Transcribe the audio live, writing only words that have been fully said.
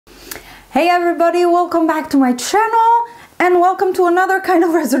Hey everybody, welcome back to my channel and welcome to another kind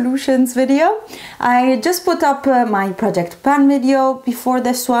of resolutions video. I just put up my Project Pan video before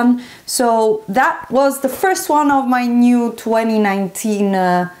this one, so that was the first one of my new 2019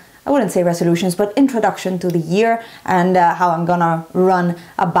 I wouldn't say resolutions, but introduction to the year and how I'm gonna run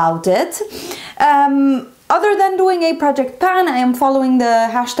about it. Other than doing a Project Pan, I am following the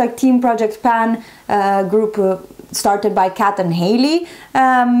hashtag Team Project Pan group started by Kat and Haley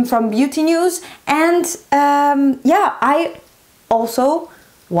from Beauty News, and yeah, I also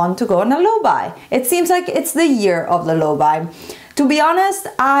want to go on a low buy. It seems like it's the year of the low buy. To be honest,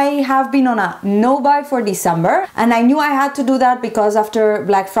 I have been on a no buy for December, and I knew I had to do that because after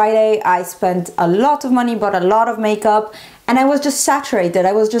Black Friday I spent a lot of money, bought a lot of makeup, and I was just saturated.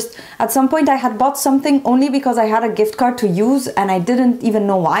 I was just, at some point I had bought something only because I had a gift card to use and I didn't even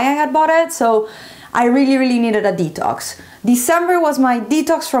know why I had bought it, so I really needed a detox. December was my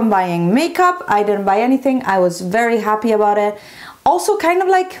detox from buying makeup. I didn't buy anything. I was very happy about it. Also kind of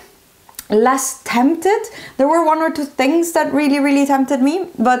like less tempted. There were one or two things that really tempted me,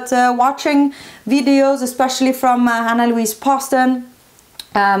 but watching videos, especially from Hannah Louise Poston,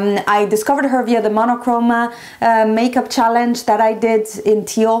 I discovered her via the monochrome makeup challenge that I did in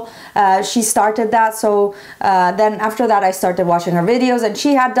teal. She started that, so then after that I started watching her videos, and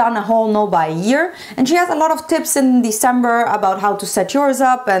she had done a whole no buy year, and she has a lot of tips in December about how to set yours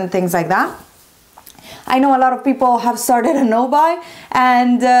up and things like that. I know a lot of people have started a no buy,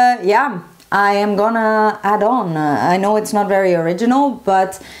 and yeah, I am gonna add on. I know it's not very original,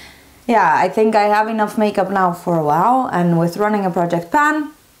 but yeah, I think I have enough makeup now for a while, and with running a Project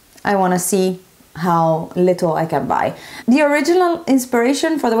Pan, I want to see how little I can buy. The original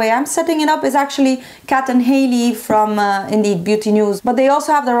inspiration for the way I'm setting it up is actually Kat and Haley from Indeed Beauty News, but they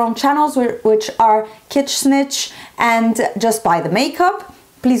also have their own channels which are Kitsch Snitch and Just Buy the Makeup.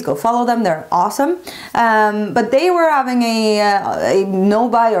 Please go follow them, they're awesome. But they were having a no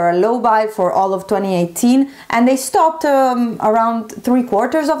buy or a low buy for all of 2018, and they stopped around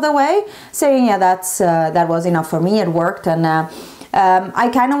 3/4 of the way, saying, yeah, that was enough for me, it worked. And I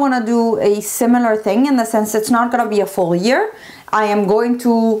kind of want to do a similar thing in the sense it's not going to be a full year. I am going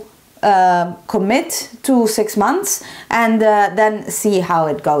to commit to 6 months and then see how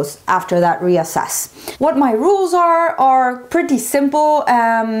it goes. After that, reassess. What my rules are pretty simple.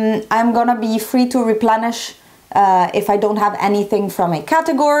 I'm gonna be free to replenish if I don't have anything from a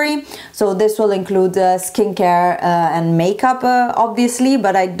category, so this will include skincare and makeup obviously,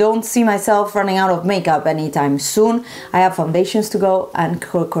 but I don't see myself running out of makeup anytime soon. I have foundations to go and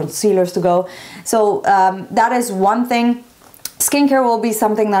concealers to go, so that is one thing. Skincare will be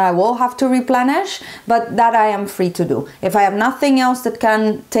something that I will have to replenish, but that I am free to do. If I have nothing else that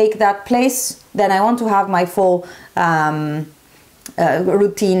can take that place, then I want to have my full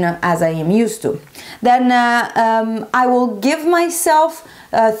routine as I am used to. Then I will give myself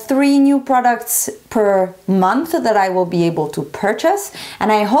 3 new products per month that I will be able to purchase,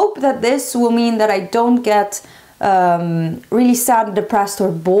 and I hope that this will mean that I don't get really sad, depressed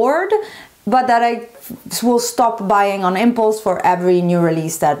or bored, but that I will stop buying on impulse for every new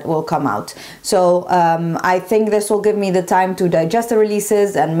release that will come out. So I think this will give me the time to digest the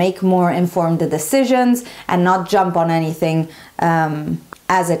releases and make more informed decisions and not jump on anything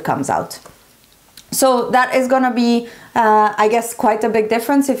as it comes out. So that is gonna be, I guess, quite a big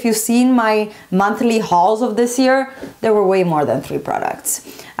difference. If you've seen my monthly hauls of this year, there were way more than 3 products.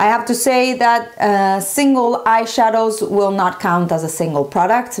 I have to say that single eyeshadows will not count as a single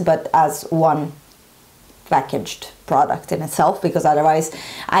product, but as one packaged product in itself, because otherwise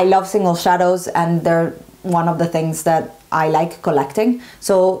I love single shadows and they're one of the things that I like collecting.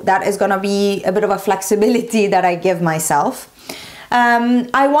 So that is gonna be a bit of a flexibility that I give myself.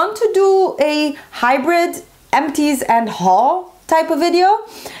 I want to do a hybrid empties and haul type of video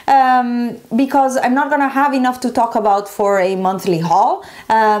because I'm not gonna have enough to talk about for a monthly haul.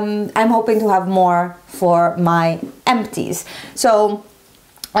 I'm hoping to have more for my empties. So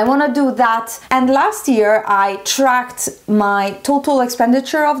I want to do that. And last year I tracked my total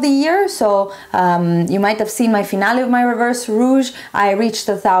expenditure of the year, so you might have seen my finale of my reverse rouge. I reached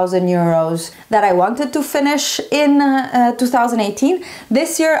 1,000 euros that I wanted to finish in 2018.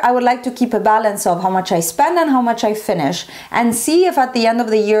 This year I would like to keep a balance of how much I spend and how much I finish, and see if at the end of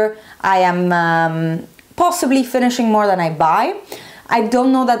the year I am possibly finishing more than I buy. I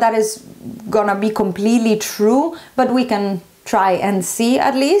don't know that that is gonna be completely true, but we can try and see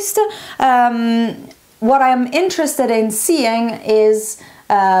at least. What I'm interested in seeing is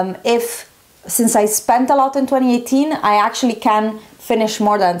if, since I spent a lot in 2018, I actually can finish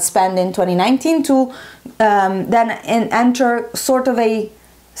more than spend in 2019 to then enter sort of a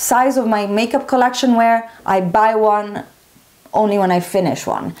size of my makeup collection where I buy one only when I finish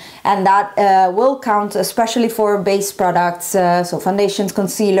one, and that will count especially for base products, so foundations,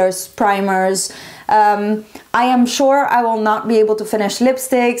 concealers, primers. I am sure I will not be able to finish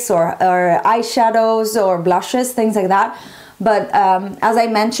lipsticks or eyeshadows or blushes, things like that, but as I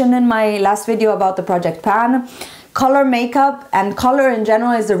mentioned in my last video about the Project Pan, color makeup and color in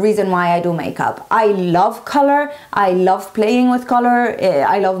general is the reason why I do makeup. I love color, I love playing with color,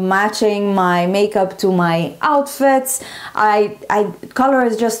 I love matching my makeup to my outfits. Color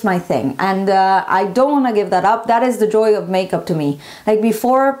is just my thing, and I don't want to give that up. That is the joy of makeup to me. Like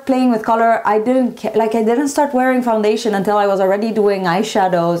before playing with color, I didn't start wearing foundation until I was already doing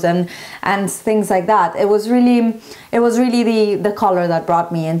eyeshadows and things like that. It was really the color that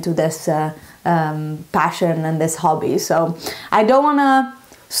brought me into this passion and this hobby. So I don't want to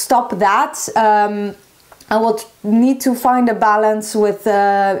stop that. I will need to find a balance with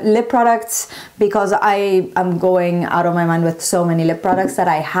lip products, because I am going out of my mind with so many lip products that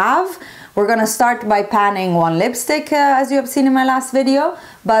I have. We're gonna start by panning one lipstick, as you have seen in my last video,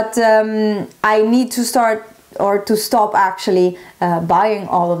 but I need to stop actually buying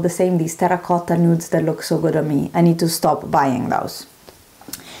all of these terracotta nudes that look so good on me. I need to stop buying those.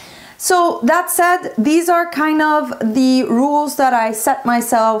 So that said, these are kind of the rules that I set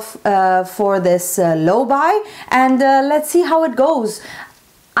myself for this low buy, and let's see how it goes.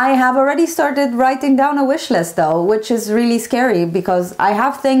 I have already started writing down a wish list though, which is really scary because I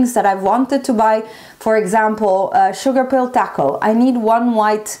have things that I've wanted to buy. For example, Sugar Pill Taco. I need one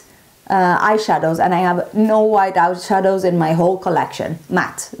white eyeshadows, and I have no white eyeshadows in my whole collection,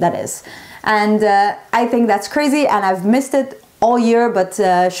 matte that is. And I think that's crazy, and I've missed it all year, but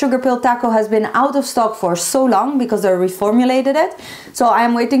Sugar Pill Taco has been out of stock for so long because they reformulated it. So I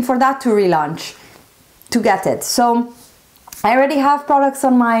am waiting for that to relaunch to get it. So I already have products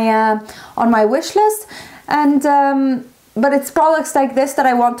on my wish list, and but it's products like this that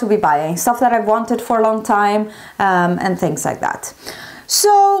I want to be buying, stuff that I've wanted for a long time, and things like that.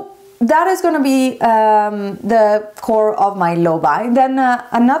 So that is going to be the core of my low buy. Then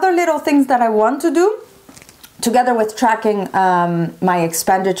another little things that I want to do, together with tracking my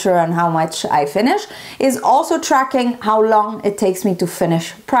expenditure and how much I finish, is also tracking how long it takes me to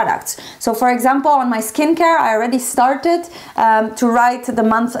finish products. So for example, on my skincare, I already started to write the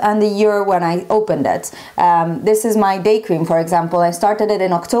month and the year when I opened it. This is my day cream, for example. I started it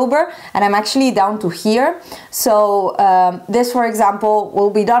in October, and I'm actually down to here. So this, for example,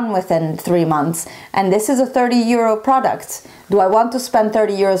 will be done within 3 months. And this is a 30 euro product. Do I want to spend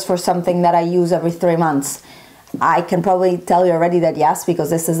 30 euros for something that I use every 3 months? I can probably tell you already that yes, because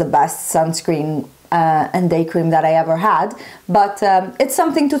this is the best sunscreen and day cream that I ever had, but it's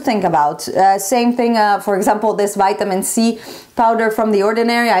something to think about. Same thing, for example, this vitamin C powder from The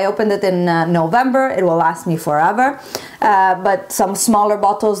Ordinary. I opened it in November. It will last me forever, but some smaller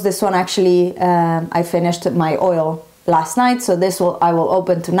bottles. This one actually, I finished my oil last night, so this I will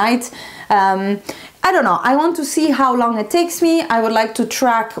open tonight. I don't know, I want to see how long it takes me. I would like to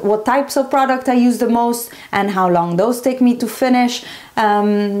track what types of product I use the most and how long those take me to finish.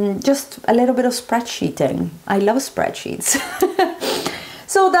 Just a little bit of spreadsheeting. I love spreadsheets.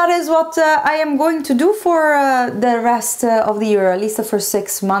 So that is what I am going to do for the rest of the year, at least the first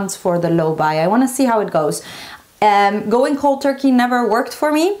 6 months for the low buy. I want to see how it goes. Going cold turkey never worked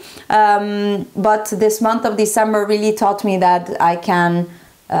for me, but this month of December really taught me that I can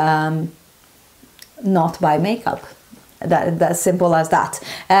not buy makeup. That's simple as that.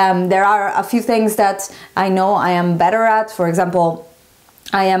 There are a few things that I know I am better at. For example,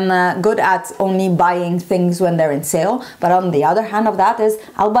 I am good at only buying things when they're in sale, but on the other hand of that is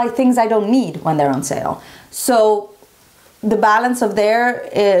I'll buy things I don't need when they're on sale. So the balance of there,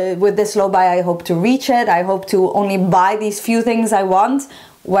 with this low buy, I hope to reach it. I hope to only buy these few things I want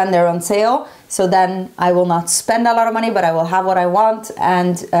when they're on sale. So then I will not spend a lot of money, but I will have what I want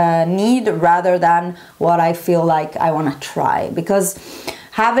and need, rather than what I feel like I want to try. Because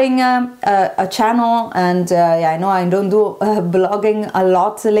having a channel, and yeah, I know I don't do blogging a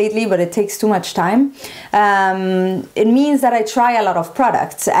lot lately, but it takes too much time. It means that I try a lot of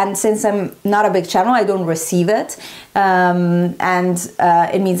products, and since I'm not a big channel, I don't receive it, and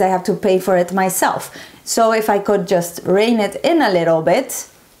it means I have to pay for it myself. So if I could just rein it in a little bit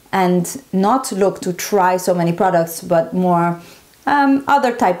and not look to try so many products, but more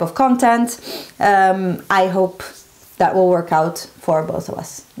other type of content, I hope that will work out for both of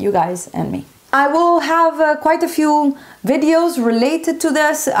us, you guys and me. I will have quite a few videos related to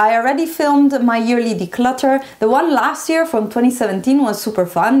this. I already filmed my yearly declutter. The one last year from 2017 was super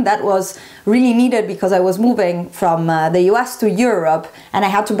fun. That was really needed because I was moving from the US to Europe and I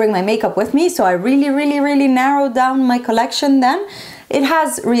had to bring my makeup with me. So I really narrowed down my collection then. It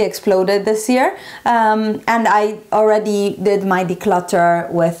has re-exploded this year, and I already did my declutter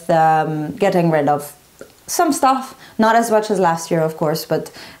with getting rid of some stuff. Not as much as last year, of course,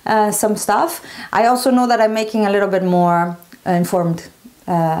 but some stuff. I also know that I'm making a little bit more informed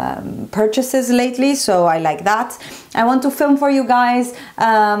purchases lately, so I like that. I want to film for you guys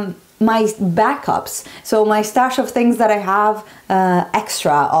my backups, so my stash of things that I have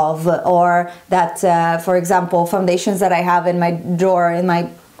extra of, or that, for example, foundations that I have in my drawer, in my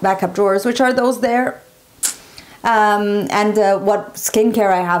backup drawers, which are those there, and what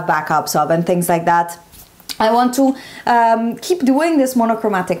skincare I have backups of and things like that. I want to keep doing this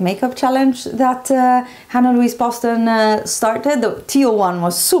monochromatic makeup challenge that Hannah Louise Boston started. The Teal one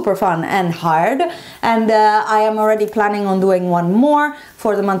was super fun and hard, and I am already planning on doing one more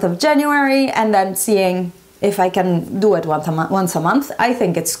for the month of January and then seeing if I can do it once a month. I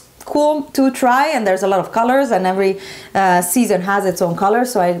think it's cool to try, and there's a lot of colors, and every season has its own color,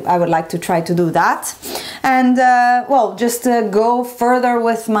 so I would like to try to do that. And well, just to go further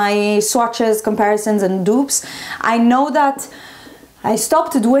with my swatches, comparisons and dupes. I know that I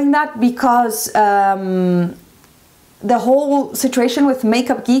stopped doing that because the whole situation with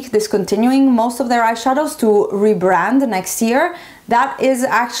Makeup Geek discontinuing most of their eyeshadows to rebrand next year, that is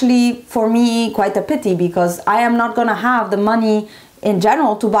actually for me quite a pity, because I am not gonna have the money in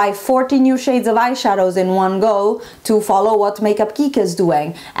general to buy 40 new shades of eyeshadows in one go to follow what Makeup Geek is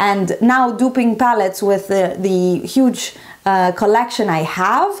doing. And now duping palettes with the huge collection I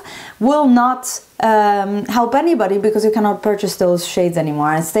have will not help anybody, because you cannot purchase those shades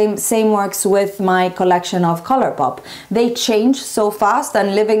anymore. And same works with my collection of Colourpop. They change so fast,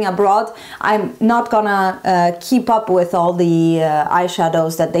 and living abroad, I'm not gonna keep up with all the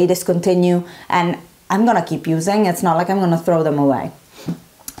eyeshadows that they discontinue, and I'm gonna keep using. It's not like I'm gonna throw them away.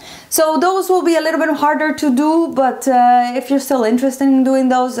 So those will be a little bit harder to do, but if you're still interested in doing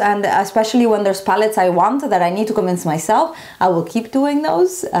those, and especially when there's palettes I want that I need to convince myself, I will keep doing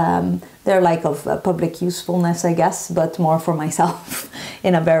those. They're like of public usefulness, I guess, but more for myself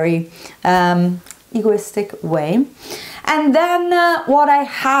in a very egoistic way. And then what I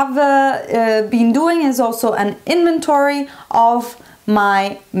have been doing is also an inventory of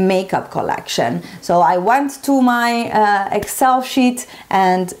my makeup collection. So I went to my Excel sheet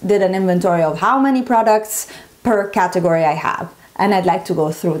and did an inventory of how many products per category I have. And I'd like to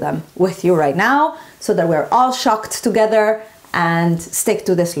go through them with you right now so that we're all shocked together and stick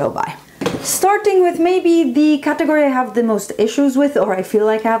to this low buy. Starting with maybe the category I have the most issues with, or I feel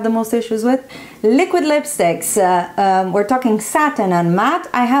like I have the most issues with, liquid lipsticks. We're talking satin and matte.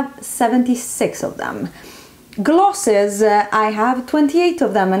 I have 76 of them. Glosses, I have 28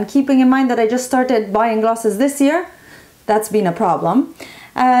 of them, and keeping in mind that I just started buying glosses this year, that's been a problem.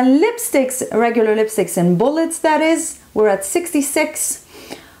 Lipsticks, regular lipsticks in bullets, that is, we're at 66.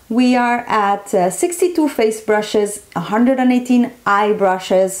 We are at 62 face brushes, 118 eye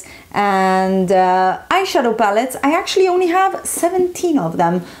brushes, and eyeshadow palettes. I actually only have 17 of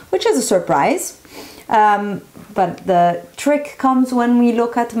them, which is a surprise. But the trick comes when we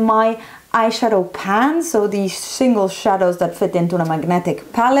look at my eyeshadow pans, so these single shadows that fit into a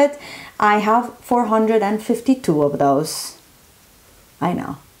magnetic palette. I have 452 of those. I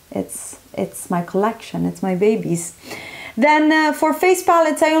know, it's my collection, it's my babies. Then for face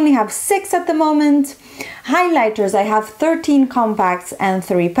palettes, I only have 6 at the moment. Highlighters, I have 13 compacts and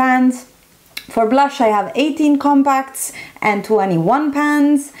 3 pans. For blush, I have 18 compacts and 21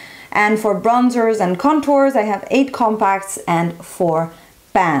 pans. And for bronzers and contours, I have 8 compacts and 4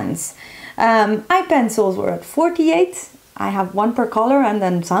 pans. Eye pencils were at 48. I have 1 per color and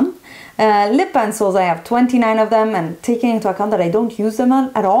then some. Lip pencils, I have 29 of them, and taking into account that I don't use them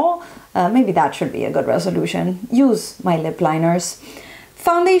at all, maybe that should be a good resolution. Use my lip liners.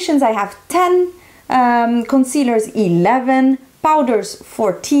 Foundations, I have 10. Concealers, 11. Powders,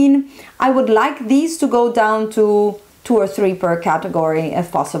 14. I would like these to go down to 2 or 3 per category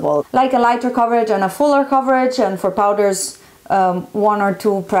if possible. Like a lighter coverage and a fuller coverage, and for powders, 1 or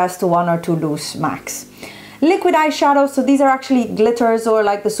 2 pressed to 1 or 2 loose max. Liquid eyeshadow, so these are actually glitters, or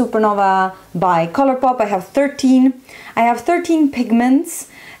like the Supernova by Colourpop. I have 13. I have 13 pigments,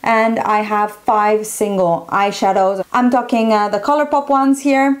 and I have 5 single eyeshadows. I'm talking the Colourpop ones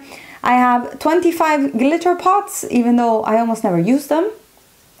here. I have 25 glitter pots, even though I almost never use them.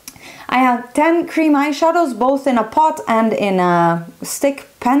 I have 10 cream eyeshadows, both in a pot and in a stick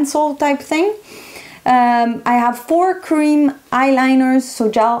pencil type thing. I have 4 cream eyeliners,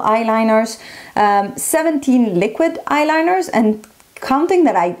 so gel eyeliners, 17 liquid eyeliners, and counting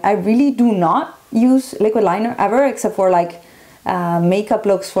that I really do not use liquid liner ever, except for like makeup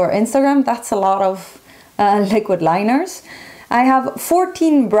looks for Instagram. That's a lot of liquid liners. I have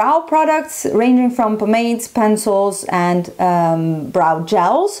 14 brow products ranging from pomades, pencils, and brow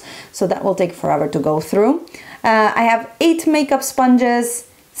gels, so that will take forever to go through. I have 8 makeup sponges,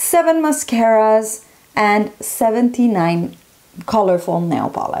 7 mascaras, and 79 colorful nail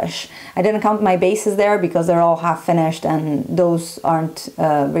polish. I didn't count my bases there because they're all half finished and those aren't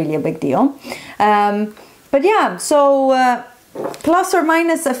really a big deal. But yeah, so plus or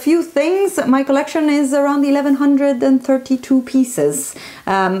minus a few things, my collection is around 1132 pieces.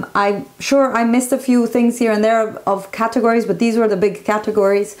 I'm sure I missed a few things here and there of categories, but these were the big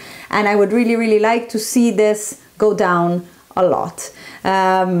categories, and I would really like to see this go down a lot.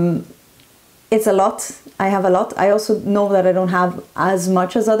 It's a lot. I have a lot. I also know that I don't have as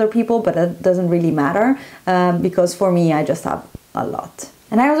much as other people, but it doesn't really matter because for me, I just have a lot.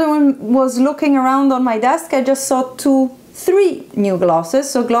 And I also was looking around on my desk. I just saw 3 new glosses.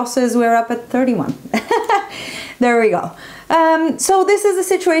 So glosses, we're up at 31. There we go. So this is the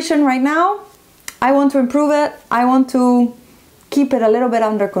situation right now. I want to improve it. I want to keep it a little bit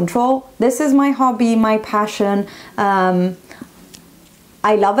under control. This is my hobby, my passion.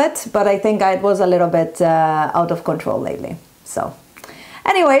 I love it, but I think it was a little bit out of control lately. So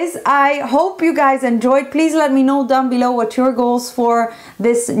anyways, I hope you guys enjoyed. Please let me know down below what your goals for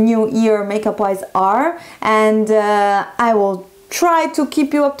this new year makeup wise are, and I will try to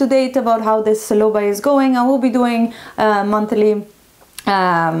keep you up to date about how this low buy is going. I will be doing monthly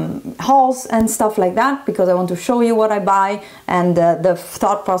hauls and stuff like that because I want to show you what I buy and the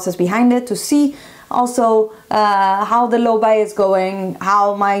thought process behind it, to see also how the low buy is going,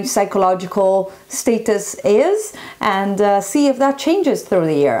 how my psychological status is, and see if that changes through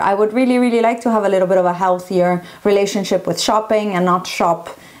the year. I would really like to have a little bit of a healthier relationship with shopping and not shop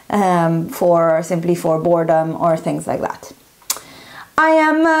simply for boredom or things like that. I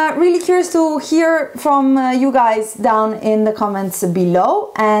am really curious to hear from you guys down in the comments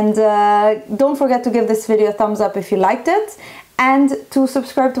below, and don't forget to give this video a thumbs up if you liked it, and to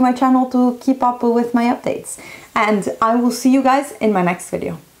subscribe to my channel to keep up with my updates. And I will see you guys in my next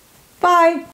video. Bye!